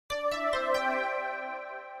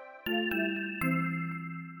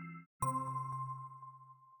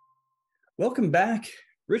Welcome back.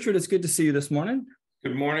 Richard, it's good to see you this morning.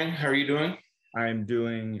 Good morning. How are you doing? I'm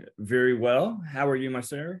doing very well. How are you, my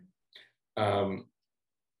sir? Um,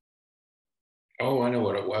 I know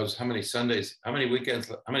what it was. How many Sundays, how many weekends,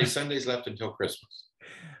 how many Sundays left until Christmas?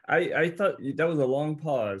 I thought that was a long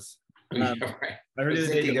pause. Yeah, right. I heard I the was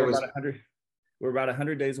other day that thinking we're about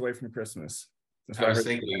 100 days away from Christmas. That's I what I was heard.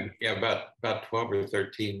 thinking, yeah, about 12 or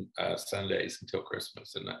 13 Sundays until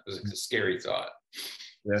Christmas. And that was a scary thought.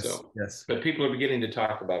 Yes, So, yes, but people are beginning to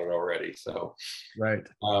talk about it already. So, right.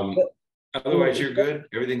 um, Well, otherwise you're good.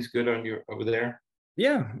 Everything's good on your over there.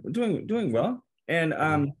 yeah, we're doing well. And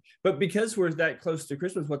Mhm. but because we're that close to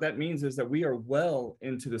Christmas, what that means is that we are well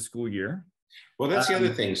into the school year. Well, that's the other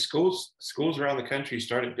Um, thing. Schools around the country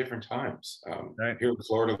start at different times. right. Here in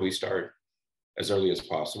Florida, we start as early as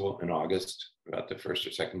possible in August, about the first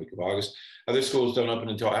or second week of August. Other schools don't open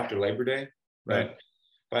until after Labor Day, Right.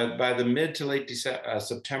 but by the mid to late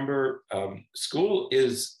September, school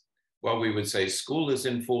is, well, we would say school is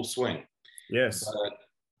in full swing. Yes. But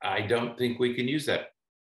I don't think we can use that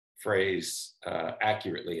phrase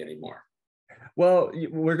accurately anymore. Well,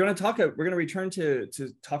 we're going to talk. We're going to return to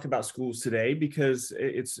talk about schools today because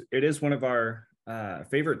it is one of our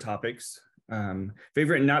favorite topics.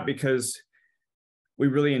 Favorite not because we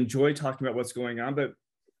really enjoy talking about what's going on, but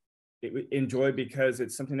enjoy because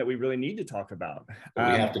it's something that we really need to talk about.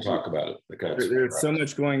 But we have to talk about it because There's so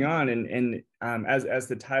much going on, and as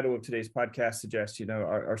the title of today's podcast suggests,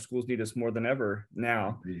 our schools need us more than ever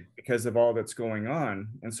now because of all that's going on.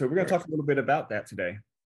 And so we're going to talk a little bit about that today.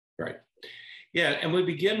 Right. Yeah, and we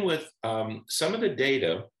begin with some of the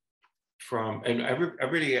data from, and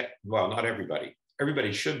everybody, well, not everybody,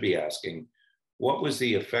 everybody should be asking, what was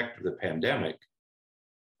the effect of the pandemic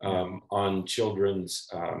on children's,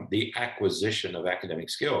 the acquisition of academic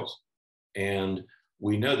skills? And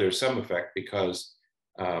we know there's some effect because,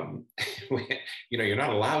 you're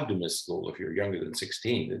not allowed to miss school if you're younger than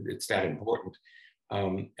 16. It's that important.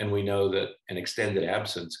 And we know that an extended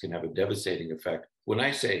absence can have a devastating effect. When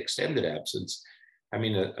I say extended absence, I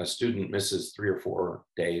mean a student misses 3 or 4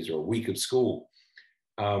 days or a week of school,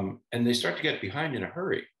 and they start to get behind in a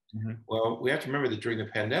hurry. Mm-hmm. Well, we have to remember that during the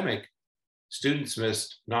pandemic, students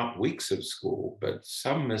missed not weeks of school, but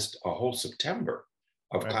some missed a whole September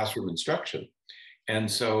of classroom instruction.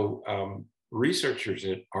 And so researchers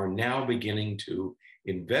are now beginning to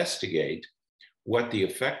investigate what the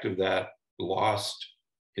effect of that lost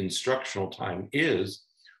instructional time is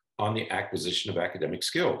on the acquisition of academic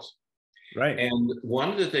skills. Right. And one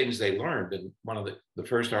of the things they learned, and one of the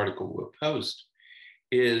first article we'll post,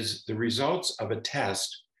 is the results of a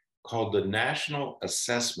test called the National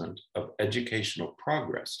Assessment of Educational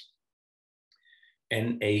Progress,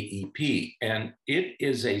 NAEP. And it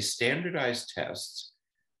is a standardized test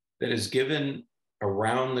that is given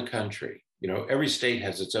around the country. Every state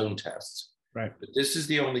has its own tests. Right. But this is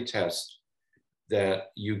the only test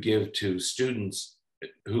that you give to students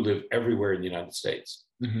who live everywhere in the United States.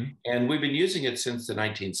 Mm-hmm. And we've been using it since the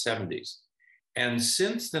 1970s. And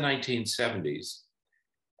since the 1970s,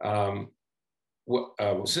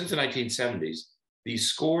 these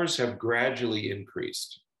scores have gradually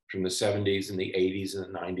increased from the 70s and the 80s and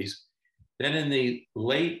the 90s. Then in the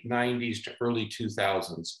late 90s to early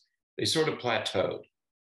 2000s, they sort of plateaued.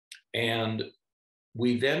 And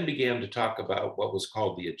we then began to talk about what was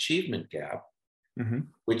called the achievement gap, mm-hmm.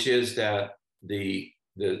 which is that the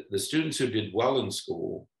students who did well in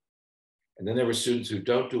school, and then there were students who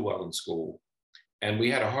don't do well in school, and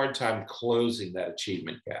we had a hard time closing that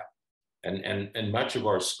achievement gap. And much of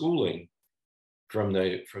our schooling from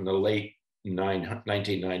the late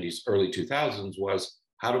 1990s, early 2000s was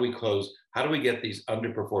how do we get these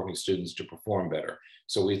underperforming students to perform better?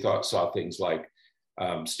 So we saw things like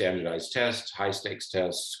standardized tests, high stakes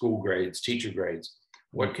tests, school grades, teacher grades.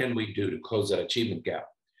 What can we do to close that achievement gap?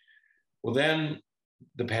 Well, then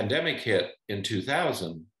the pandemic hit in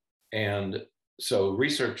 2000. And so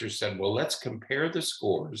researchers said, well, let's compare the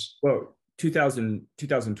scores. Well, 2020,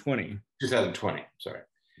 sorry.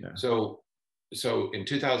 Yeah. So in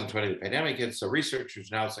 2020, the pandemic hit. So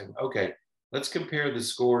researchers now saying, okay, let's compare the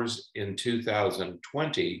scores in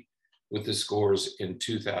 2020 with the scores in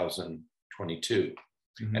 2022.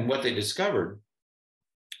 Mm-hmm. And what they discovered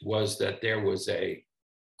was that there was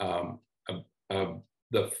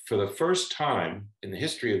for the first time in the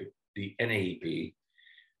history of the NAEP,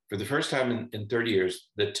 for the first time in 30 years,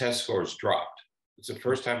 the test scores dropped. It's the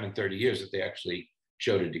first time in 30 years that they actually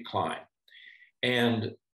showed a decline.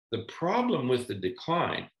 And the problem with the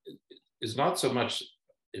decline is not so much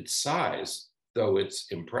its size, though it's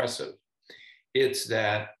impressive. It's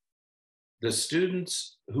that the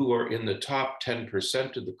students who are in the top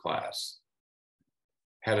 10% of the class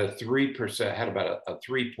had a 3%, had about a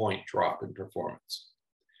 3-point drop in performance.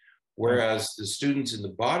 Whereas the students in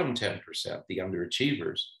the bottom 10%, the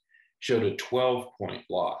underachievers, showed a 12-point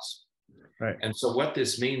loss. Right. And so what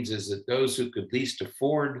this means is that those who could least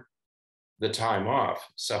afford the time off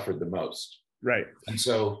suffered the most. Right. And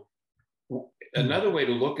so another way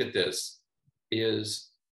to look at this is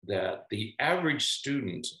that the average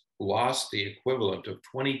student lost the equivalent of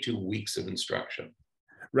 22 weeks of instruction.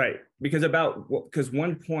 Right. Because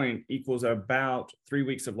 1 point equals about 3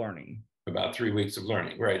 weeks of learning. About 3 weeks of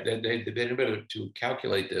learning, right? They've been able to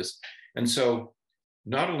calculate this. And so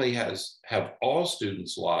not only have all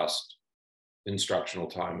students lost instructional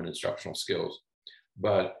time and instructional skills,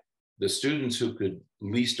 but the students who could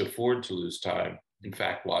least afford to lose time, in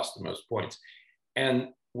fact, lost the most points. And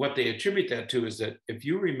what they attribute that to is that if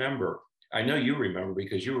you remember, I know you remember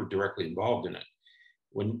because you were directly involved in it,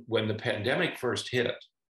 when the pandemic first hit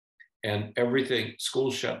and everything,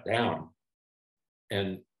 schools shut down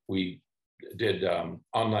and we did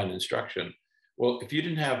online instruction. Well, if you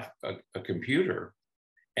didn't have a computer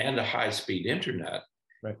and a high-speed internet,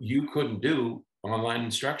 right, you couldn't do online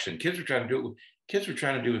instruction. Kids were trying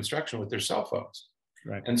to do instruction with their cell phones.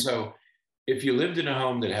 Right. And so if you lived in a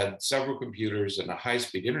home that had several computers and a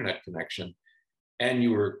high-speed internet connection, and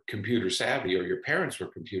you were computer savvy, or your parents were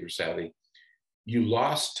computer savvy, you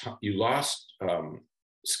lost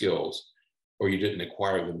skills, or you didn't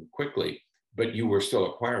acquire them quickly, but you were still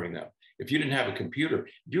acquiring them. If you didn't have a computer,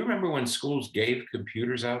 do you remember when schools gave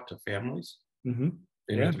computers out to families? Mm-hmm.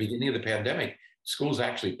 And at the beginning of the pandemic, schools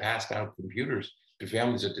actually passed out computers to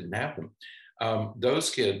families that didn't have them.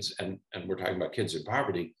 Those kids, and we're talking about kids in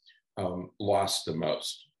poverty, lost the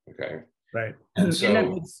most. Okay. Right. And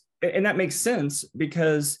so, and that makes sense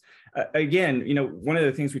because again, one of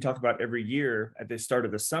the things we talk about every year at the start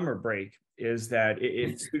of the summer break is that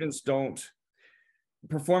if students don't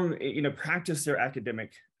perform, practice their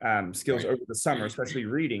academic skills over the summer, especially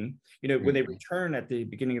reading, when they return at the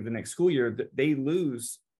beginning of the next school year, they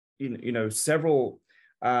lose, several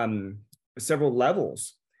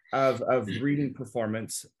levels of reading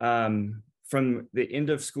performance from the end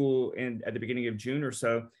of school and at the beginning of June or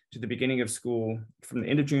so to the beginning of school, from the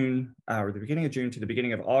end of June or the beginning of June to the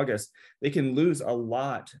beginning of August. They can lose a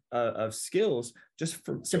lot of skills just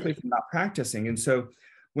simply from not practicing. And so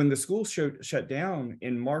when the school shut down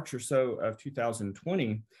in March or so of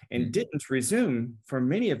 2020 and didn't resume for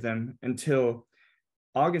many of them until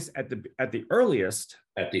August at the earliest.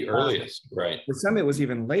 At the earliest, right. For some, it was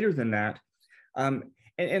even later than that.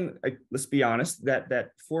 And let's be honest,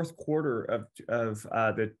 that fourth quarter of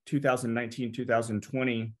the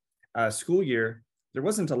 2019-2020 school year, there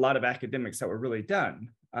wasn't a lot of academics that were really done.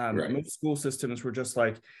 Most school systems were just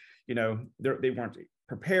like, they weren't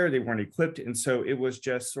prepared, they weren't equipped. And so it was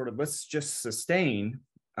just sort of, let's just sustain.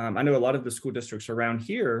 I know a lot of the school districts around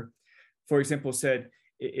here, for example, said,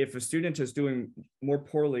 if a student is doing more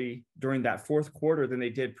poorly during that fourth quarter than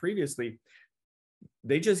they did previously,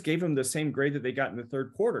 they just gave them the same grade that they got in the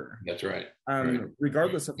third quarter. That's right.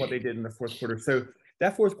 Regardless of what they did in the fourth quarter. So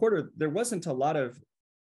that fourth quarter, there wasn't a lot of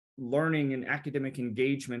learning and academic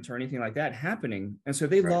engagement or anything like that happening. And so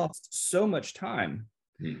they lost so much time.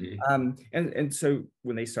 And so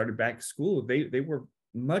when they started back school, they were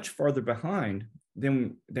much farther behind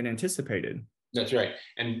than anticipated. That's right.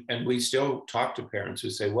 And we still talk to parents who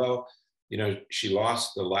say, well, she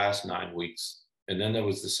lost the last 9 weeks, and then there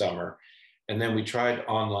was the summer. And then we tried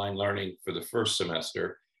online learning for the first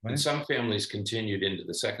semester. And some families continued into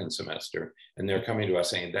the second semester, and they're coming to us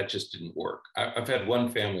saying that just didn't work. I've had one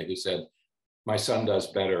family who said, my son does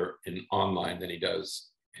better in online than he does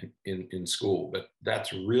in school, but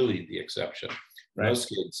that's really the exception. Most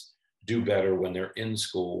kids do better when they're in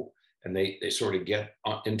school and they sort of get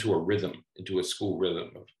into a rhythm, into a school rhythm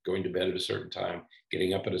of going to bed at a certain time,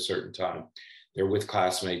 getting up at a certain time. They're with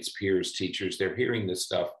classmates, peers, teachers. They're hearing this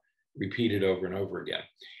stuff repeated over and over again.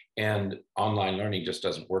 And online learning just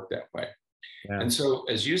doesn't work that way. And so,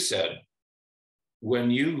 as you said, when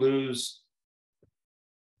you lose,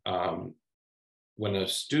 when a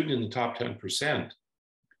student in the top 10%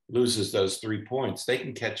 loses those 3 points, they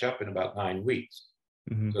can catch up in about 9 weeks.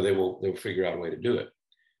 So they'll figure out a way to do it.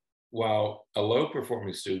 While a low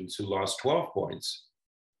performing students who lost 12 points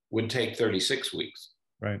would take 36 weeks.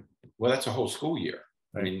 Right. Well, that's a whole school year.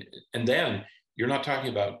 I mean, and then you're not talking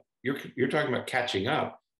about, you're talking about catching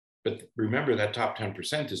up, but remember that top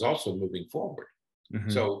 10% is also moving forward.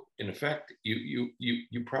 So in effect, you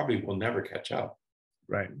probably will never catch up.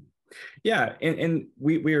 Right. Yeah. And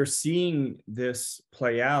we are seeing this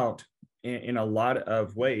play out in a lot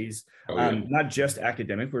of ways, not just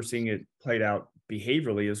academic. We're seeing it played out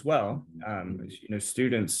behaviorally as well. You know,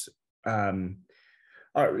 students are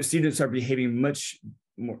behaving much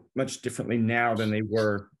differently now than they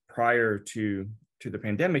were prior to the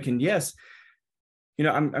pandemic. And yes, you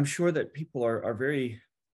know, I'm sure that people are very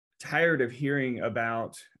tired of hearing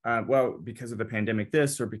about, well, because of the pandemic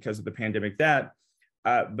this or because of the pandemic that.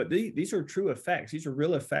 But these are true effects. These are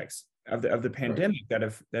real effects of the pandemic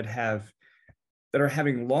that are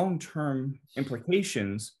having long-term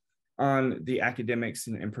implications on the academics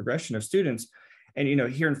and progression of students. And, you know,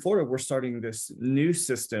 here in Florida, we're starting this new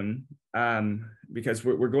system because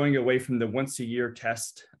we're going away from the once a year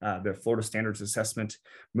test, the Florida Standards Assessment,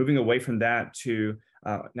 moving away from that to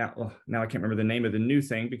now I can't remember the name of the new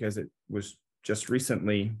thing because it was just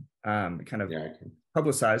recently kind of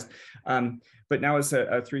publicized. But now it's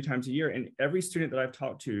a 3 times a year. And every student that I've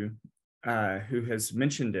talked to who has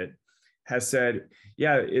mentioned it has said,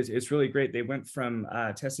 yeah, it's really great. They went from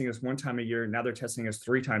testing us 1 time a year. Now they're testing us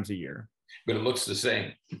 3 times a year. But it looks the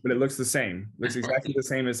same. But it looks the same. It looks exactly the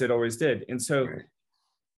same as it always did. And so,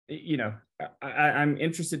 you know, I'm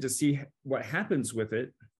interested to see what happens with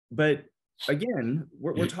it. But again,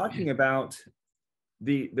 we're talking about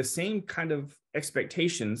the same kind of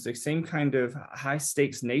expectations, the same kind of high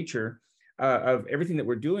stakes nature of everything that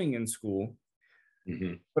we're doing in school.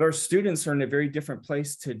 Mm-hmm. But our students are in a very different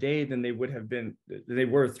place today than they would have been, they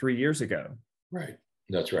were 3 years ago. Right.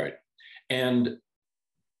 That's right. And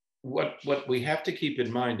what we have to keep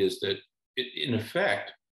in mind is that in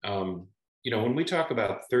effect, you know, when we talk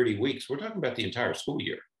about 30 weeks, we're talking about the entire school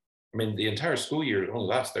year. I mean, the entire school year only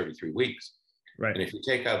lasts 33 weeks. Right. And if you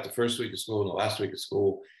take out the first week of school and the last week of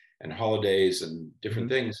school and holidays and different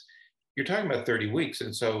things, you're talking about 30 weeks.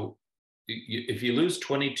 And so if you lose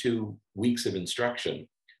 22 weeks of instruction,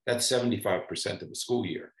 that's 75% of the school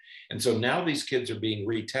year. And so now these kids are being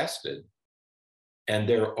retested and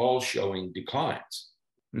they're all showing declines.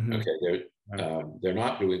 Okay, they're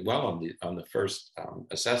not doing well on the first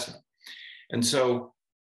assessment. And so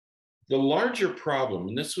the larger problem,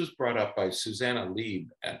 and this was brought up by Susanna Lieb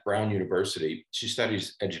at Brown University, she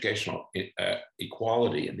studies educational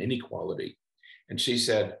equality and inequality. And she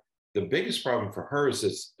said, the biggest problem for her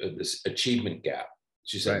is this achievement gap.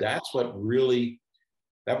 She said, that's what really,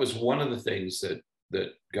 that was one of the things that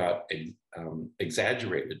got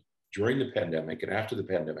exaggerated during the pandemic and after the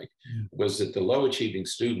pandemic, was that the low achieving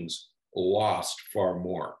students lost far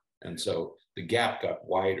more. And so the gap got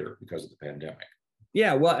wider because of the pandemic.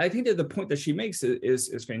 Yeah, well, I think that the point that she makes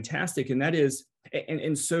is fantastic. And that is,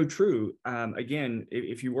 and so true. Again,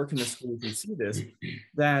 if you work in the school, you see this,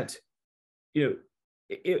 that, you know,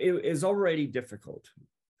 it is already difficult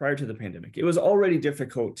prior to the pandemic. It was already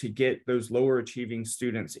difficult to get those lower achieving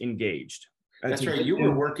students engaged. That's right. You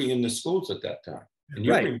were working in the schools at that time.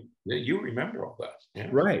 And you remember all that. Yeah.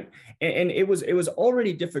 Right. And it was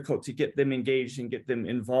already difficult to get them engaged and get them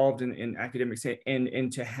involved in academics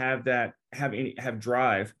and to have that, have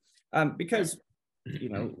drive. Because, you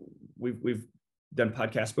know, we've done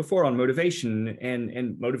podcasts before on motivation,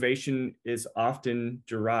 and motivation is often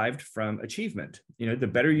derived from achievement. You know, the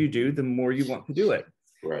better you do, the more you want to do it.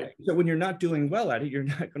 Right. So when you're not doing well at it, you're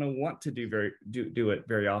not going to want to do it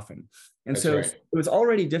very often. And That's so right. it was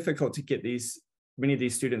already difficult to get many of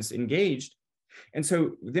these students engaged. And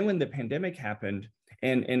so then when the pandemic happened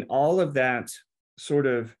and all of that sort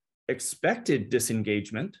of expected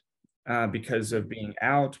disengagement because of being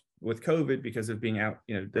out with COVID, because of being out,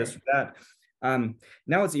 you know, this or that,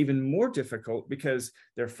 now it's even more difficult because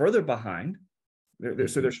they're further behind.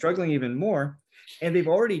 So they're struggling even more. And they've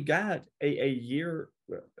already got a year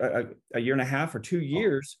and a half or 2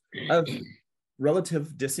 years of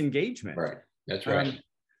relative disengagement. Right. That's right.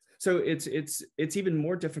 So it's even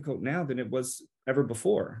more difficult now than it was ever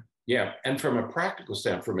before. Yeah, and from a practical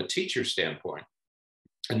standpoint, from a teacher standpoint,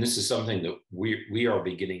 and this is something that we are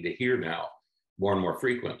beginning to hear now more and more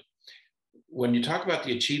frequent. When you talk about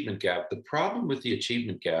the achievement gap, the problem with the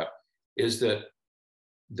achievement gap is that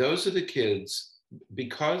those are the kids,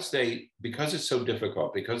 because it's so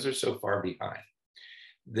difficult, because they're so far behind,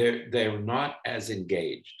 they're not as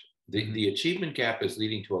engaged. The achievement gap is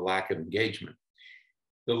leading to a lack of engagement.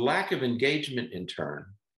 The lack of engagement, in turn,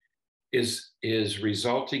 is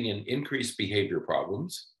resulting in increased behavior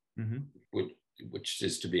problems, which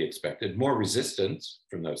is to be expected, more resistance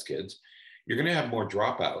from those kids. You're going to have more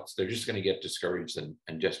dropouts. They're just going to get discouraged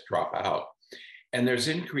and just drop out. And there's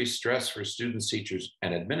increased stress for students, teachers,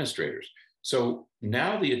 and administrators. So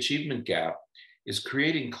now the achievement gap is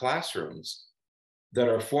creating classrooms that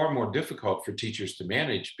are far more difficult for teachers to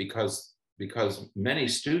manage because many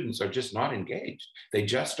students are just not engaged. They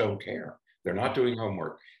just don't care. They're not doing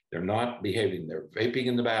homework. They're not behaving. They're vaping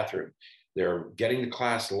in the bathroom. they're getting to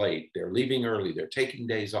class late, they're leaving early, they're taking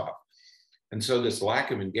days off. And so this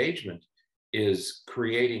lack of engagement is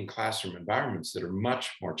creating classroom environments that are much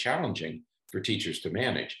more challenging for teachers to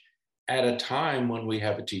manage at a time when we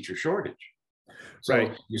have a teacher shortage. So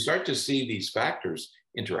Right. you start to see these factors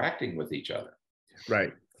interacting with each other.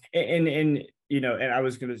 Right. And you know, and I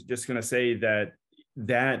was just gonna say that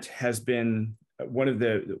that has been one of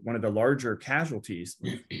the larger casualties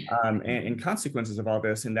and consequences of all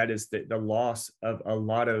this, and that is the loss of a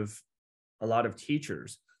lot of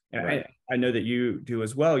teachers. And Right. I know that you do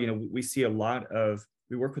as well. You know,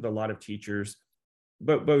 we work with a lot of teachers,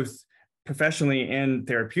 but both professionally and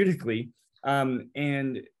therapeutically,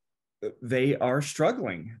 and they are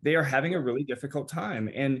struggling. They are having a really difficult time.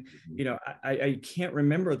 And, you know, I can't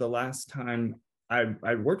remember the last time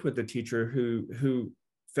I worked with a teacher who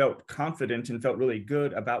felt confident and felt really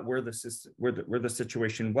good about where the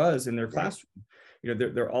situation was in their classroom. You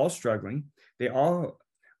know, they're all struggling. They all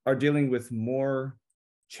are dealing with more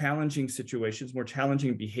challenging situations, more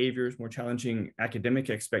challenging behaviors, more challenging academic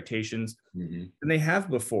expectations than they have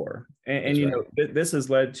before. And you know, this has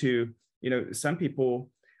led to, you know, some people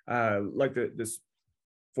like this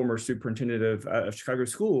former superintendent of Chicago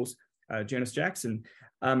schools, Janice Jackson,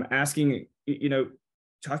 asking, you know,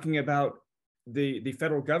 talking about the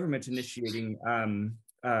federal government initiating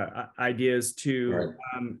ideas to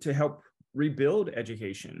help rebuild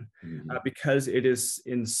education because it is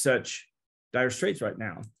in such dire straits right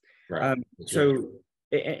now.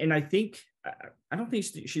 And I think I don't think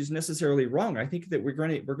she's necessarily wrong. I think that we're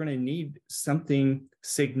going to need something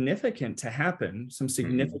significant to happen, some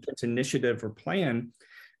significant initiative or plan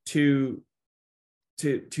to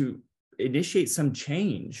initiate some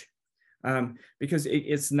change, because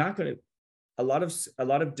it's not going to. A lot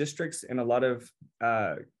of districts and a lot of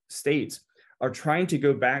states are trying to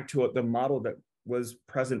go back to the model that was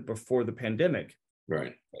present before the pandemic.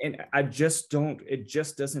 Right. And I just don't. It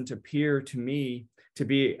just doesn't appear to me to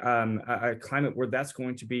be a climate where that's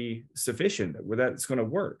going to be sufficient, where that's going to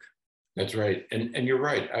work. That's right. And you're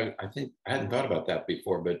right. I think I hadn't thought about that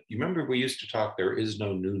before, but you remember we used to talk, there is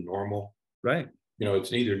no new normal. Right. You know,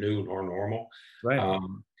 it's neither new nor normal. Right.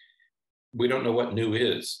 We don't know what new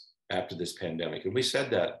is after this pandemic. And we said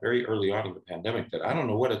that very early on in the pandemic, that I don't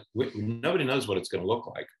know nobody knows what it's going to look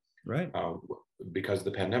like. Right. Because of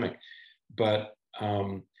the pandemic. But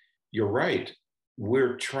you're right.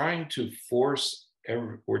 We're trying to force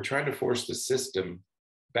the system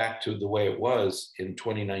back to the way it was in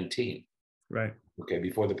 2019. Right. Okay,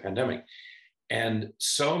 before the pandemic. And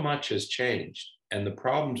so much has changed, and the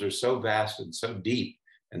problems are so vast and so deep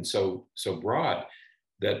and so broad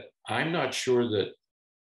that I'm not sure that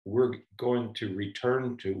we're going to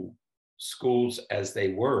return to schools as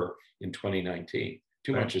they were in 2019.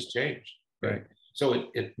 Too much has changed. Right. So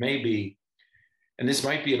it may be, and this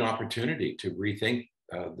might be an opportunity to rethink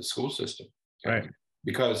the school system. Right.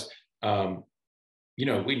 Because, you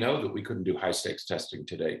know, we know that we couldn't do high stakes testing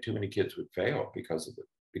today. Too many kids would fail because of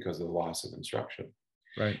the loss of instruction.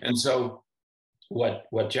 Right. And so what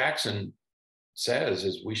Jackson says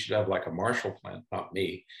is we should have like a Marshall Plan, not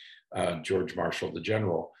me, George Marshall, the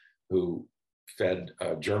general who fed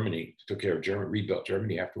Germany, took care of Germany, rebuilt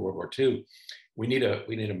Germany after World War II. We need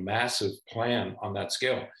a massive plan on that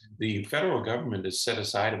scale. The federal government has set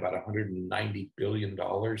aside about $190 billion,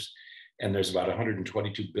 and there's about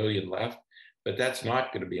 122 billion left, but that's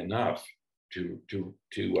not going to be enough to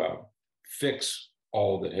fix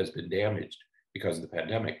all that has been damaged because of the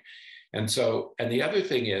pandemic. And the other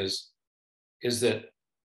thing is that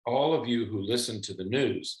all of you who listen to the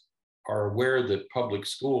news are aware that public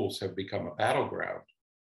schools have become a battleground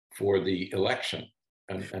for the election.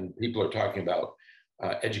 And people are talking about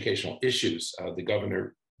educational issues. The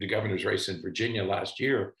governor's race in Virginia last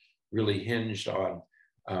year really hinged on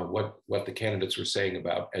what the candidates were saying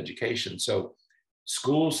about education. So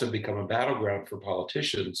schools have become a battleground for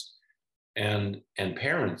politicians and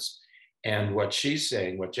parents. And what she's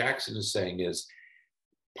saying, what Jackson is saying is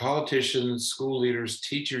politicians, school leaders,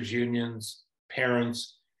 teachers unions,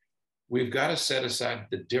 parents, we've got to set aside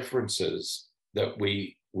the differences that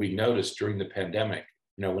we noticed during the pandemic.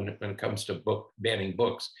 You know, when it comes to banning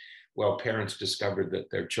books, well, parents discovered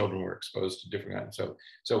that their children were exposed to different items.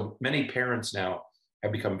 So many parents now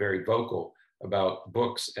have become very vocal about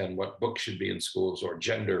books and what books should be in schools, or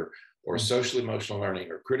gender, or social emotional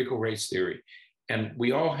learning, or critical race theory. And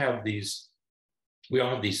we all have these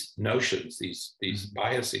notions, these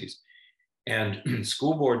biases. And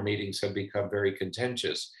school board meetings have become very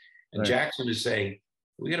contentious. And Jackson is saying,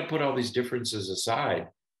 we got to put all these differences aside,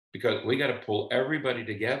 because we got to pull everybody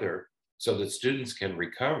together so that students can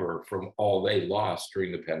recover from all they lost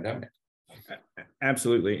during the pandemic.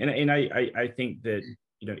 Absolutely. And I think that,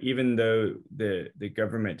 even though the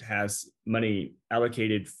government has money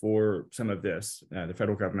allocated for some of this, the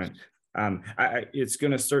federal government, it's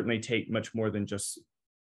going to certainly take much more than just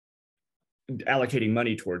allocating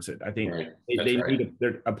money towards it. I think Right. they need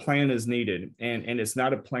a plan is needed, and it's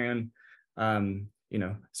not a plan.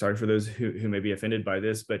 Sorry for those who may be offended by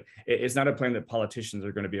this, but it's not a plan that politicians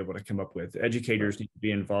are going to be able to come up with. Educators need to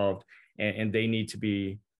be involved, and they need to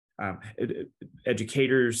be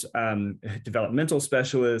educators, developmental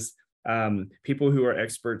specialists, people who are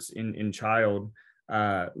experts in child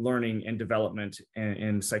learning and development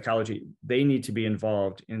and psychology. They need to be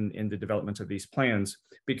involved in the development of these plans,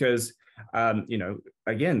 because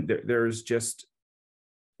again, there's just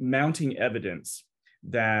mounting evidence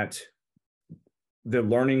that the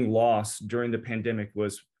learning loss during the pandemic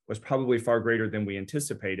was probably far greater than we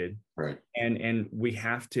anticipated. Right. And we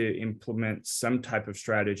have to implement some type of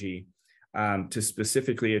strategy to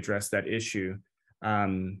specifically address that issue.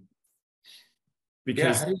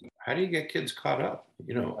 Because how do you get kids caught up?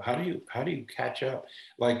 How do you catch up?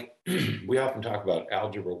 Like we often talk about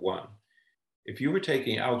Algebra 1. If you were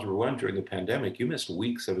taking Algebra 1 during the pandemic, you missed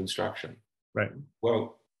weeks of instruction. Right.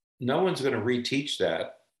 Well, no one's going to reteach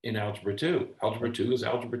that in Algebra 2. Algebra 2 is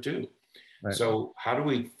Algebra 2. Right. So how do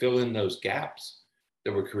we fill in those gaps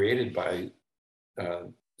that were created by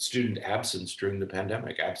student absence during the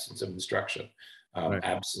pandemic, absence of instruction,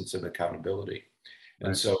 absence of accountability?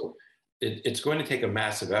 And so it's going to take a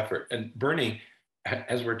massive effort. And Bernie,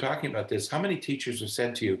 as we're talking about this, how many teachers have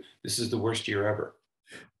said to you, this is the worst year ever?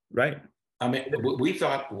 Right. I mean, we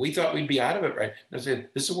thought we'd be out of it, right? And I said,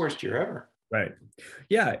 this is the worst year ever. Right.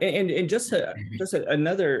 Yeah. And just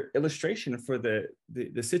another illustration for the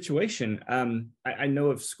situation. I know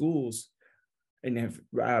of schools and have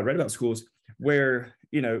read about schools where,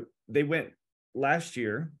 they went last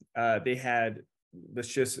year, they had,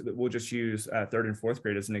 we'll just use third and fourth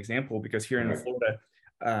grade as an example, because here in Florida,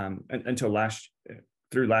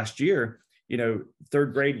 through last year,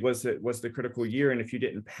 third grade was the critical year. And if you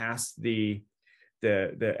didn't pass the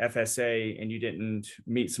FSA and you didn't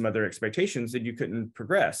meet some other expectations, then you couldn't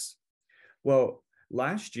progress. Well,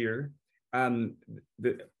 last year, I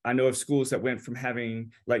know of schools that went from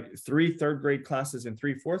having like 3 third grade classes and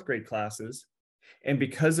 3 fourth grade classes. And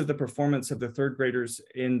because of the performance of the third graders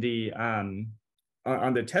in the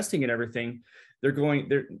on the testing and everything,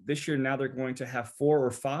 this year now they're going to have 4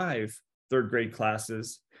 or 5 third grade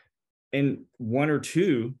classes and 1 or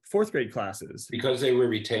 2 fourth grade classes. Because they were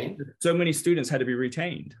retained? So many students had to be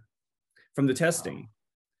retained from the testing. Wow.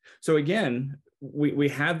 So again, we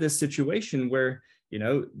have this situation where,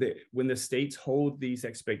 when the states hold these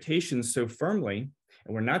expectations so firmly,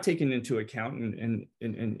 and we're not taking into account and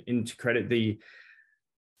into credit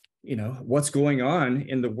what's going on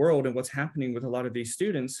in the world and what's happening with a lot of these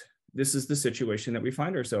students, this is the situation that we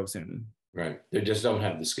find ourselves in. Right. They just don't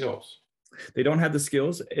have the skills. They don't have the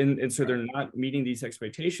skills, and so they're not meeting these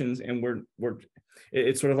expectations. And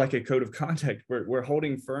it's sort of like a code of conduct. We're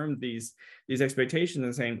holding firm these expectations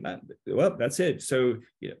and saying, well, that's it. So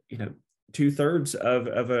 2/3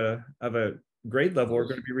 of a grade level are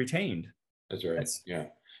going to be retained. That's right. Yeah.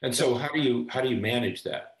 And so how do you manage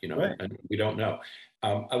that? Right. And we don't know.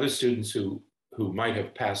 Other students who might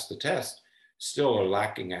have passed the test still are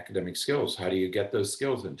lacking academic skills. How do you get those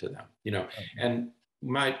skills into them? And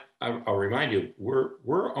I'll remind you,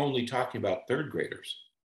 we're only talking about third graders.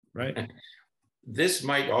 Right. This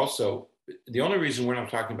might also, the only reason we're not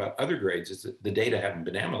talking about other grades is that the data haven't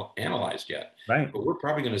been analyzed yet. Right. But we're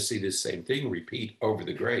probably going to see this same thing repeat over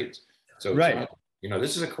the grades. So right.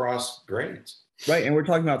 This is across grades. Right. And we're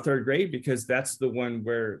talking about third grade because that's the one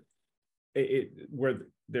where where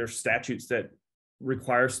there's statutes that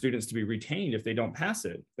require students to be retained if they don't pass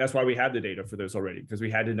it. That's why we have the data for those already, because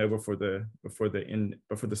we had to know before the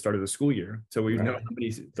start of the school year. So we know how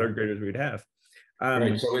many third graders we'd have.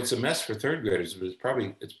 Right. So it's a mess for third graders, but it's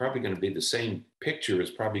probably going to be the same picture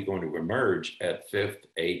is probably going to emerge at 5th,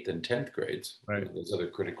 8th, and 10th grades. Right. Those other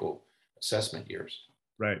critical assessment years.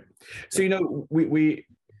 Right. So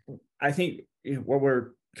I think what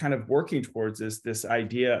we're kind of working towards is this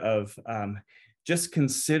idea of just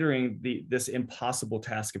considering this impossible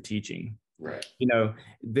task of teaching. Right.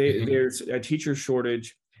 There's a teacher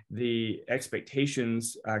shortage. The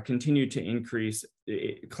expectations continue to increase.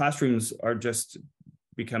 Classrooms are just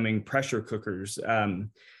becoming pressure cookers.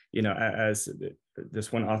 As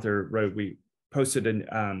this one author wrote, we posted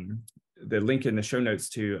the link in the show notes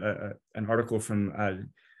to an article from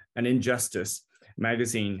an Injustice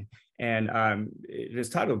magazine. And it is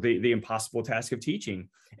titled The Impossible Task of Teaching.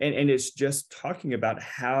 And it's just talking about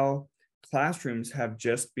how classrooms have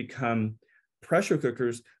just become pressure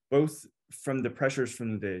cookers, both from the pressures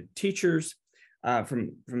from the teachers,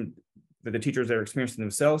 from the teachers that are experiencing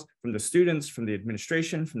themselves, from the students, from the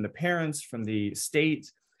administration, from the parents, from the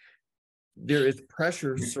state. There is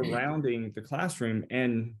pressure surrounding the classroom,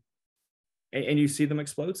 and you see them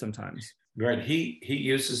explode sometimes. Right. He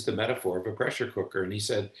uses the metaphor of a pressure cooker, and he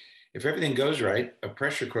said, if everything goes right, a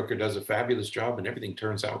pressure cooker does a fabulous job and everything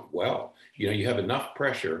turns out well. You know, you have enough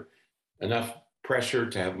pressure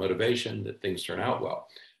to have motivation that things turn out well.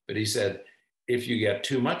 But he said, if you get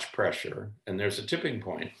too much pressure, and there's a tipping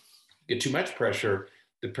point, get too much pressure,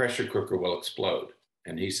 the pressure cooker will explode.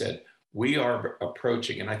 And he said, we are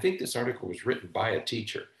approaching, and I think this article was written by a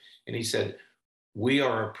teacher, and he said, we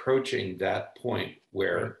are approaching that point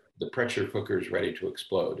where the pressure cooker is ready to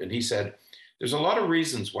explode. And he said, there's a lot of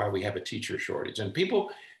reasons why we have a teacher shortage. And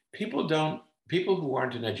people who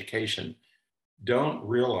aren't in education don't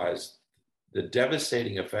realize the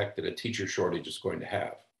devastating effect that a teacher shortage is going to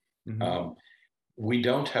have. Mm-hmm. We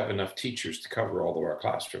don't have enough teachers to cover all of our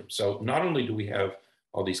classrooms. So not only do we have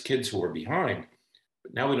all these kids who are behind,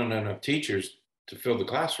 but now we don't have enough teachers to fill the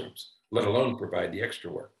classrooms, let alone provide the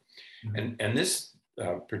extra work. Mm-hmm. And this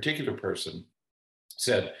particular person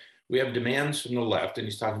said, we have demands from the left, and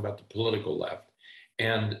he's talking about the political left,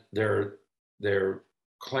 and they're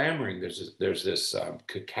clamoring. There's this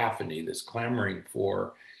cacophony, this clamoring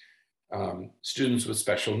for students with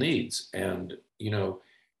special needs. And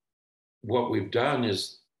what we've done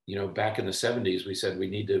is, back in the 70s, we said we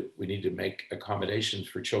need to make accommodations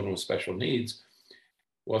for children with special needs.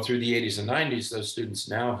 Well, through the 80s and 90s, those students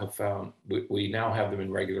now have found we now have them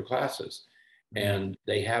in regular classes, and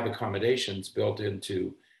they have accommodations built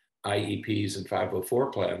into IEPs and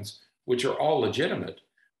 504 plans, which are all legitimate,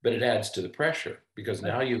 but it adds to the pressure because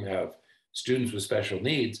now you have students with special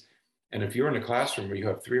needs. And if you're in a classroom where you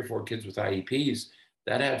have 3 or 4 kids with IEPs,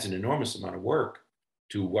 that adds an enormous amount of work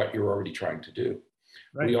to what you're already trying to do.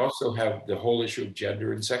 Right. We also have the whole issue of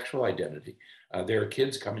gender and sexual identity. There are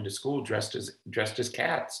kids coming to school dressed as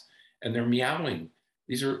cats, and they're meowing.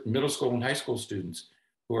 These are middle school and high school students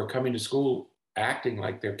who are coming to school acting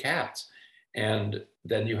like they're cats. And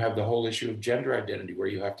then you have the whole issue of gender identity, where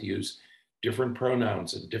you have to use different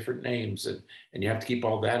pronouns and different names, and you have to keep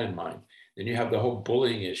all that in mind. Then you have the whole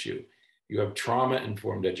bullying issue. You have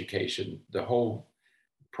trauma-informed education, the whole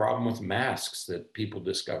problem with masks that people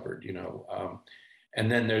discovered, and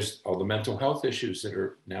then there's all the mental health issues that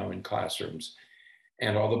are now in classrooms,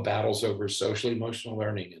 and all the battles over social emotional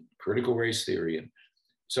learning and critical race theory. And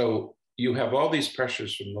so you have all these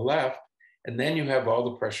pressures from the left, and then you have all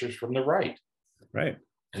the pressures from the right. Right.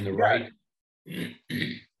 And the right.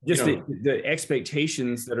 Just the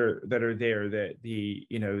expectations that are there, that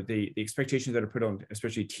the expectations that are put on,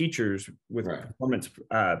 especially teachers with performance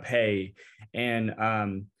pay, and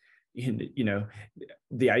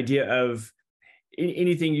the idea of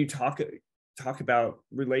anything you talk about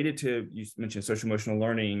related to, you mentioned social emotional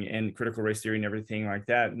learning and critical race theory and everything like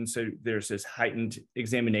that. And so there's this heightened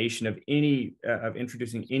examination of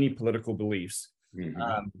introducing any political beliefs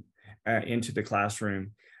into the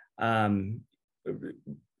classroom.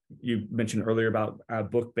 You mentioned earlier about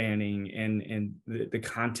book banning and the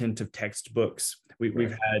content of textbooks.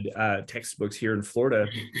 We've had textbooks here in Florida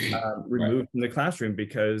removed from the classroom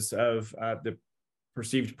because of the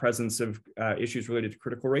perceived presence of issues related to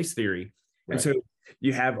critical race theory. And so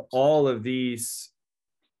you have all of these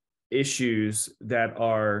issues that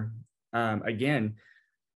are, again,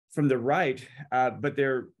 from the right, but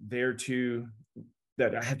they're there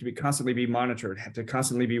that have to constantly be monitored, have to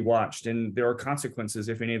constantly be watched. And there are consequences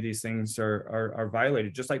if any of these things are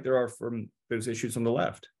violated, just like there are from those issues on the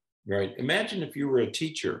left. Right. Imagine if you were a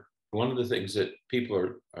teacher. One of the things that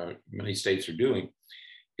people many states are doing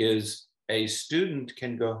is a student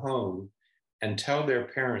can go home and tell their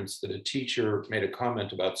parents that a teacher made a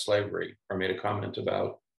comment about slavery or made a comment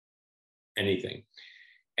about anything.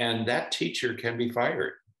 And that teacher can be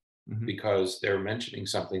fired because they're mentioning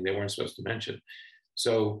something they weren't supposed to mention.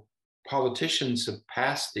 So politicians have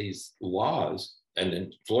passed these laws, and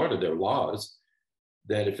in Florida, there are laws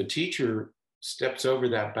that if a teacher steps over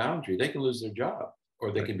that boundary, they can lose their job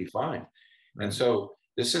or they can be fined. And so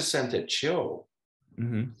this has sent a chill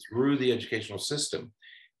through the educational system.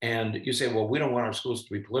 And you say, well, we don't want our schools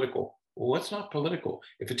to be political. Well, what's not political?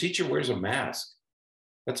 If a teacher wears a mask,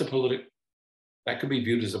 that could be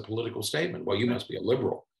viewed as a political statement. Well, you must be a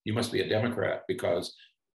liberal. You must be a Democrat because,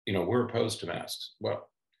 we're opposed to masks. Well,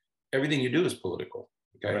 everything you do is political,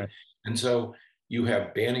 okay? Right. And so you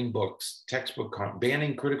have banning books,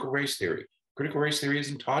 banning critical race theory. Critical race theory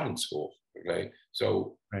isn't taught in schools, okay?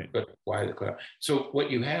 So, but why the class? So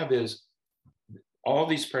what you have is all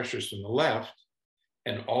these pressures from the left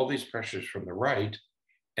and all these pressures from the right.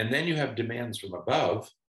 And then you have demands from above.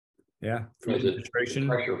 Yeah, from from administration.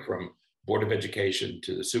 the pressure from Board of Education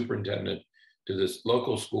to the superintendent to this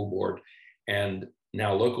local school board. And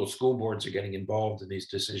now local school boards are getting involved in these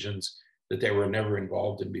decisions that they were never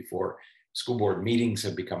involved in before. School board meetings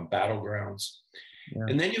have become battlegrounds. Yeah.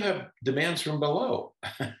 And then you have demands from below.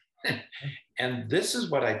 And this is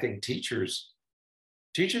what I think teachers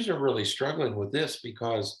are really struggling with this,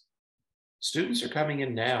 because students are coming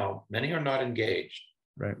in now, many are not engaged.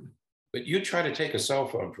 Right. But you try to take a cell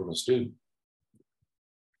phone from a student.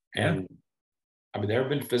 And I mean, there have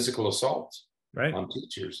been physical assaults on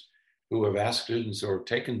teachers who have asked students or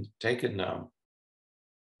taken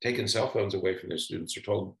cell phones away from their students, or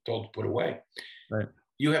told to put away. Right.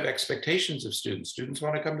 You have expectations of students. Students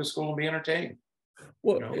want to come to school and be entertained.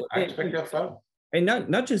 Well, I expect to have fun. And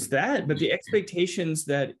not just that, but the expectations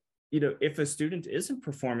that, if a student isn't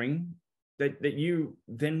performing, that you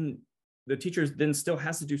then, the teachers then still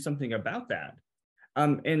has to do something about that.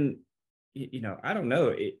 And, I don't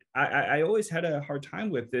know. I always had a hard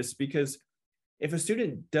time with this, because if a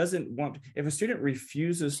student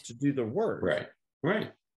refuses to do the work,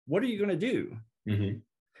 right, what are you going to do? Mm-hmm.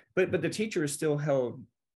 But the teacher is still held,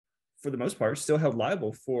 for the most part, still held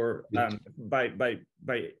liable for by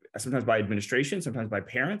sometimes by administration, sometimes by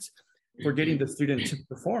parents, for getting the student to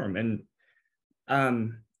perform. And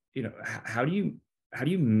how do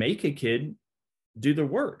you make a kid do the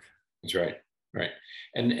work? That's right.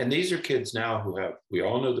 And these are kids now who we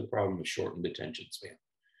all know the problem of shortened attention span.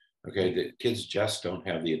 Okay, the kids just don't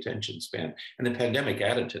have the attention span, and the pandemic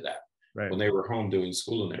added to that. Right. When they were home doing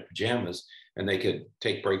school in their pajamas, and they could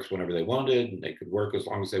take breaks whenever they wanted, and they could work as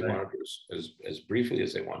long as they wanted, as briefly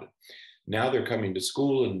as they wanted. Now they're coming to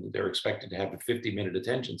school and they're expected to have a 50-minute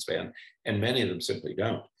attention span, and many of them simply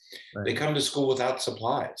don't. Right. They come to school without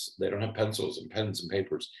supplies. They don't have pencils and pens and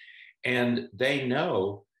papers. And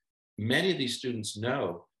many of these students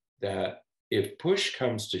know that if push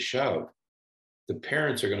comes to shove, the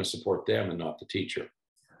parents are going to support them and not the teacher.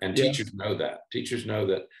 And teachers know that. Teachers know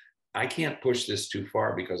that I can't push this too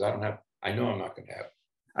far, because I know I'm not going to have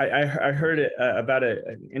it. I heard about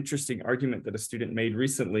an interesting argument that a student made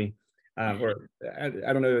recently, or I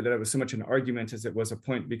don't know that it was so much an argument as it was a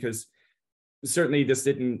point, because certainly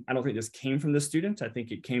I don't think this came from the student. I think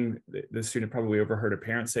the student probably overheard a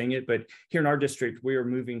parent saying it. But here in our district, we are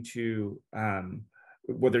moving to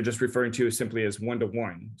what they're just referring to simply as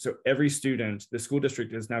one-to-one. So every student, the school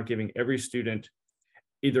district is now giving every student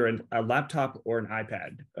either a laptop or an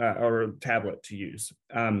iPad or a tablet to use.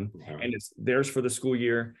 And it's theirs for the school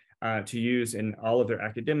year to use in all of their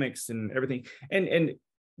academics and everything. And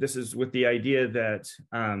this is with the idea that,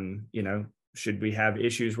 should we have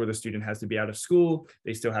issues where the student has to be out of school,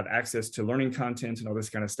 they still have access to learning content and all this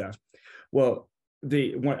kind of stuff. Well,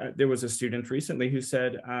 there was a student recently who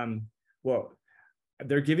said, well,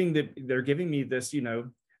 they're giving me this,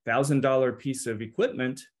 $1,000 piece of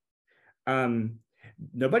equipment.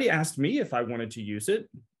 Nobody asked me if I wanted to use it.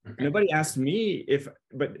 Nobody asked me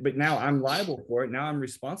but now I'm liable for it. Now I'm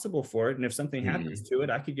responsible for it. And if something happens to it,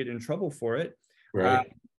 I could get in trouble for it. Right.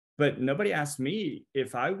 But nobody asked me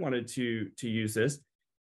if I wanted to use this.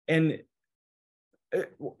 And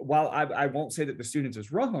while I won't say that the student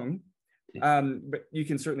is wrong, but you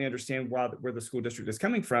can certainly understand where the school district is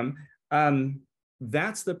coming from.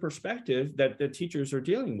 That's the perspective that the teachers are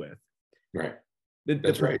dealing with. Right. The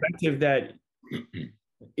perspective that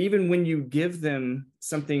even when you give them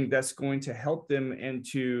something that's going to help them and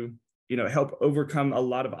to help overcome a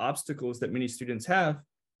lot of obstacles that many students have,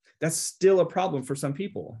 that's still a problem for some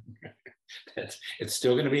people. It's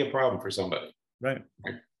still going to be a problem for somebody. Right.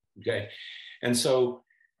 Okay. And so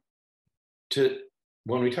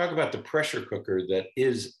when we talk about the pressure cooker that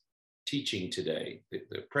is teaching today,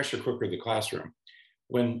 the pressure cooker of the classroom,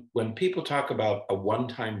 when people talk about a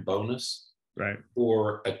one-time bonus, right,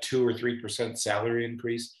 or a 2 or 3% salary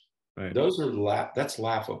increase, right, that's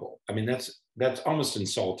laughable. I mean, that's almost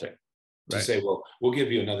insulting to say, well, we'll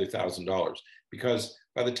give you another $1,000, because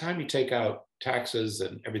by the time you take out taxes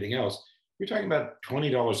and everything else, you're talking about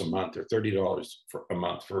 $20 a month or $30 for a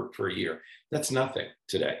month for a year. That's nothing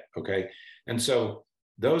today. Okay. And so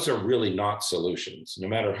those are really not solutions, no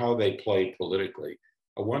matter how they play politically.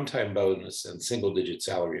 A one-time bonus and single-digit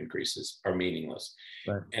salary increases are meaningless.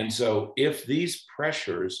 Right. And so if these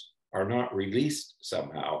pressures are not released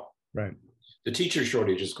somehow, right, the teacher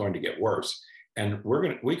shortage is going to get worse. And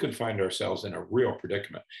we could find ourselves in a real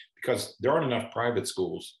predicament, because there aren't enough private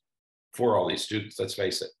schools for all these students. Let's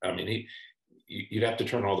face it. I mean, you'd have to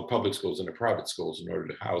turn all the public schools into private schools in order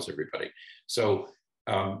to house everybody. So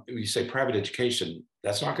you say private education,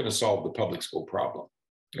 that's not going to solve the public school problem.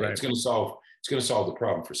 Right? Right. It's going to solve the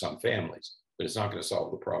problem for some families, but it's not going to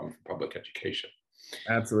solve the problem for public education.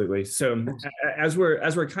 Absolutely. So as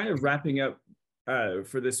we're kind of wrapping up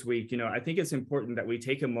for this week, I think it's important that we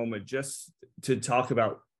take a moment just to talk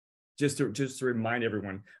about, just to remind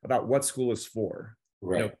everyone about what school is for.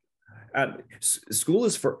 Right. School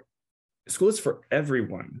is for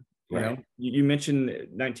everyone. Right. You mentioned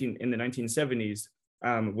in the 1970s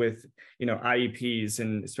with IEPs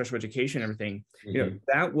and special education and everything. Mm-hmm.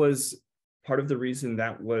 That was part of the reason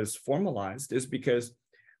that was formalized, is because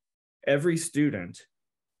every student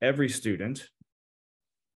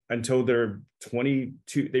until they're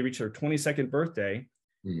 22, they reach their 22nd birthday,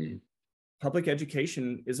 mm-hmm. public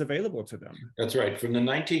education is available to them. That's right. From the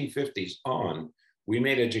 1950s on, we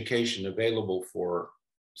made education available for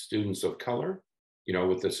students of color,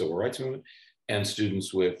 with the civil rights movement, and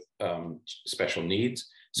students with special needs.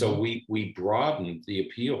 So mm-hmm. we broadened the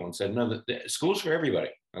appeal and said, no, the school's for everybody.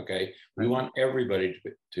 Okay, we want everybody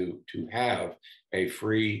to have a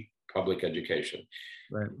free public education.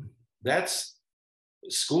 Right.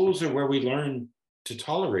 Schools are where we learn to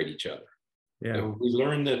tolerate each other. Yeah. We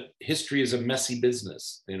learn that history is a messy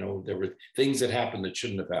business. There were things that happened that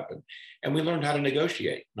shouldn't have happened. And we learned how to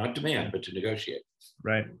negotiate, not demand, but to negotiate.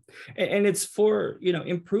 Right. And it's for,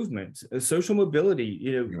 improvement, social mobility.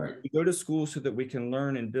 Right. We go to school so that we can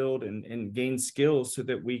learn and build and gain skills so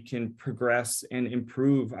that we can progress and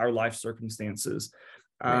improve our life circumstances.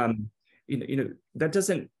 Right. That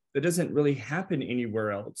doesn't really happen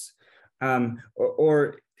anywhere else.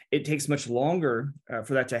 Or it takes much longer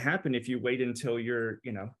for that to happen if you wait until you're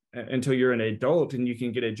an adult and you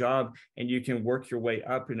can get a job and you can work your way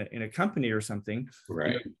up in a company or something.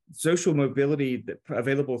 Right. Social mobility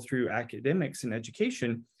available through academics and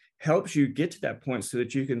education helps you get to that point so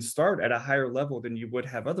that you can start at a higher level than you would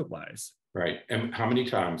have otherwise. Right. And how many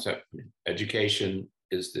times education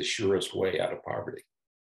is the surest way out of poverty?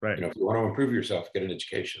 Right. If you want to improve yourself, get an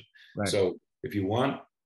education. Right. So if you want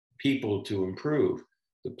people to improve,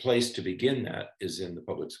 the place to begin that is in the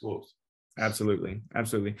public schools. Absolutely.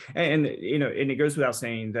 And it goes without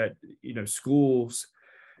saying that, schools,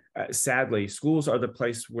 sadly, schools are the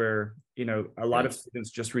place where, a lot of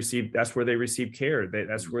students just that's where they receive care.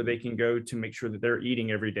 That's where they can go to make sure that they're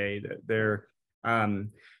eating every day, that they're,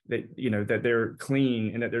 that they're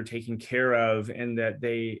clean and that they're taken care of, and that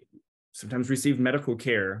they sometimes receive medical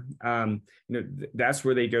care. That's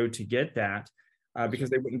where they go to get that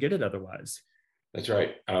because they wouldn't get it otherwise. That's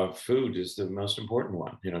right. Food is the most important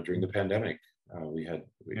one. During the pandemic, we had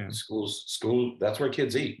school. That's where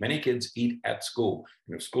kids eat. Many kids eat at school.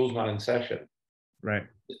 If school's not in session, right,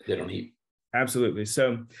 they don't eat. Absolutely.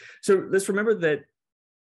 So let's remember that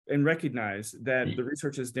and recognize that the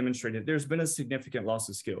research has demonstrated there's been a significant loss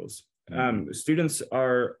of skills. Students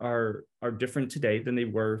are different today than they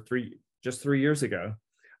were 3 years ago.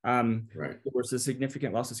 Right. There was a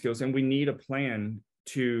significant loss of skills, and we need a plan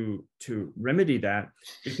to remedy that,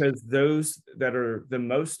 because those that are the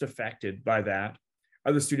most affected by that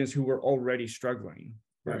are the students who were already struggling.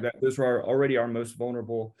 Right. Those are already our most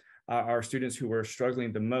vulnerable, our students who were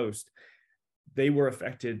struggling the most. They were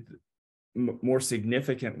affected more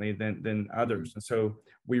significantly than others. And so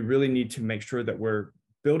we really need to make sure that we're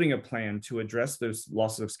building a plan to address those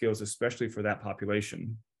losses of skills, especially for that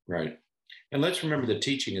population. Right. And let's remember that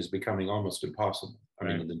teaching is becoming almost impossible. I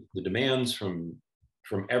mean, the demands from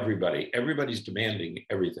everybody's demanding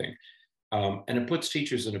everything. And it puts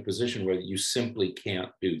teachers in a position where you simply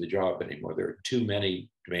can't do the job anymore. There are too many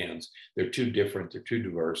demands. They're too different. They're too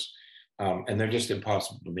diverse. And they're just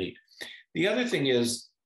impossible to meet. The other thing is,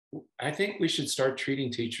 I think we should start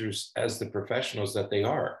treating teachers as the professionals that they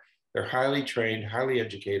are. They're highly trained, highly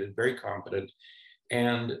educated, very competent.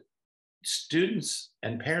 And students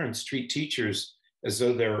and parents treat teachers as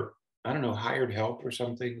though they're, hired help or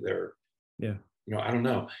something. I don't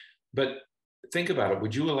know. But think about it.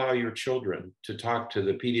 Would you allow your children to talk to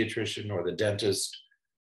the pediatrician or the dentist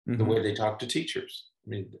the way they talk to teachers? I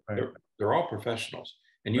mean, they're all professionals.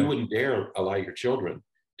 And you wouldn't dare allow your children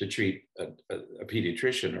to treat a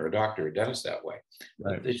pediatrician or a doctor or a dentist that way.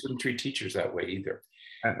 Right. They shouldn't treat teachers that way either.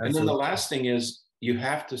 And then the last thing is, you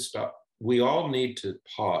have to stop. We all need to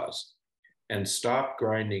pause and stop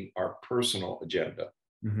grinding our personal agenda,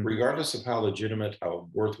 regardless of how legitimate, how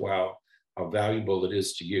worthwhile, how valuable it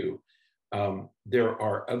is to you. There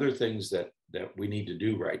are other things that we need to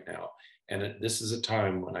do right now. And this is a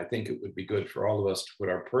time when I think it would be good for all of us to put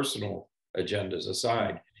our personal agendas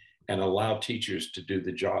aside and allow teachers to do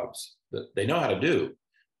the jobs that they know how to do.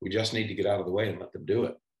 We just need to get out of the way and let them do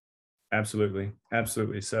it. Absolutely.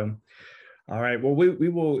 So All right. Well, we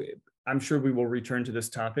will, I'm sure we will return to this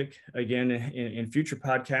topic again in future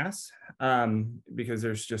podcasts, because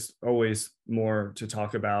there's just always more to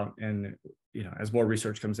talk about. And, you know, as more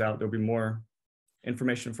research comes out, there'll be more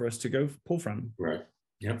information for us to go pull from. Right.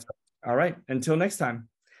 Yep. All right. Until next time,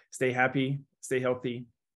 stay happy, stay healthy,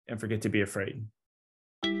 and forget to be afraid.